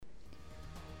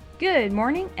Good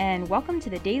morning and welcome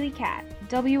to the Daily Cat,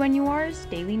 WNUR's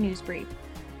Daily News Brief.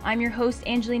 I'm your host,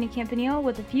 Angelina Campanile,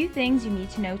 with a few things you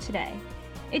need to know today.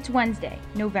 It's Wednesday,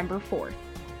 November 4th.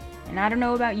 And I don't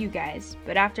know about you guys,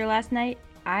 but after last night,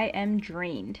 I am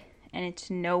drained, and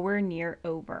it's nowhere near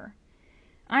over.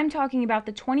 I'm talking about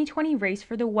the 2020 race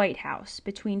for the White House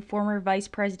between former Vice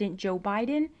President Joe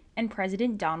Biden and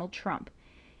President Donald Trump.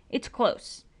 It's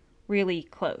close, really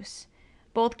close.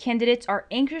 Both candidates are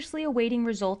anxiously awaiting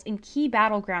results in key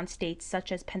battleground states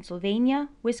such as Pennsylvania,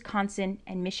 Wisconsin,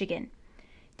 and Michigan.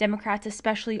 Democrats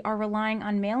especially are relying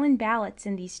on mail-in ballots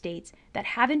in these states that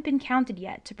haven't been counted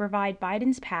yet to provide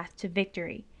Biden's path to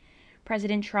victory.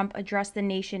 President Trump addressed the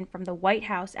nation from the White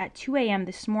House at 2 a.m.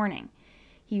 this morning.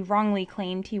 He wrongly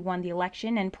claimed he won the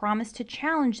election and promised to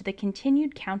challenge the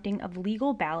continued counting of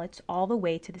legal ballots all the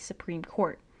way to the Supreme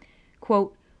Court.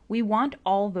 Quote, "We want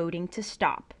all voting to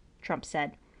stop," Trump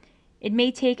said. It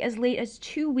may take as late as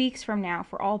 2 weeks from now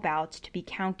for all ballots to be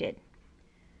counted.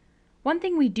 One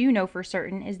thing we do know for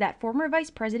certain is that former Vice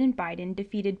President Biden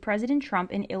defeated President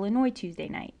Trump in Illinois Tuesday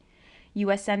night.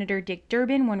 U.S. Senator Dick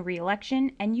Durbin won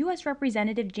re-election, and U.S.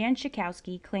 Representative Jan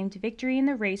Schakowsky claimed victory in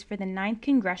the race for the 9th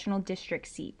Congressional District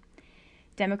seat.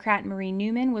 Democrat Marie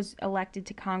Newman was elected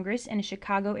to Congress in a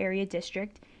Chicago area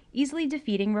district, easily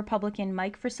defeating Republican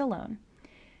Mike Fricillone.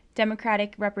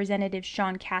 Democratic Representative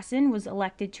Sean Cassen was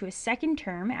elected to a second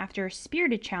term after a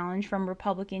spirited challenge from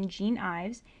Republican Gene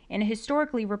Ives in a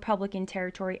historically Republican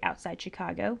territory outside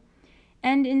Chicago.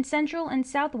 And in central and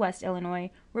southwest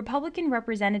Illinois, Republican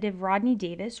Representative Rodney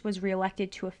Davis was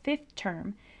reelected to a fifth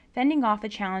term, fending off a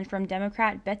challenge from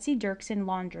Democrat Betsy Dirksen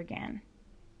Londrigan.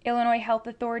 Illinois health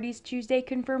authorities Tuesday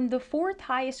confirmed the fourth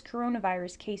highest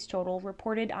coronavirus case total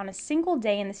reported on a single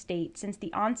day in the state since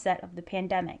the onset of the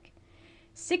pandemic.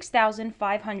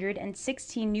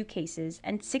 6,516 new cases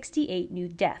and 68 new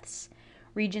deaths.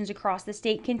 Regions across the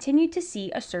state continue to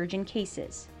see a surge in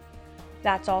cases.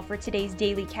 That's all for today's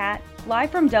Daily Cat.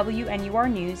 Live from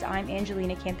WNUR News, I'm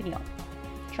Angelina Campanile.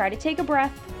 Try to take a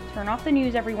breath, turn off the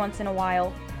news every once in a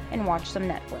while, and watch some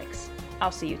Netflix.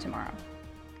 I'll see you tomorrow.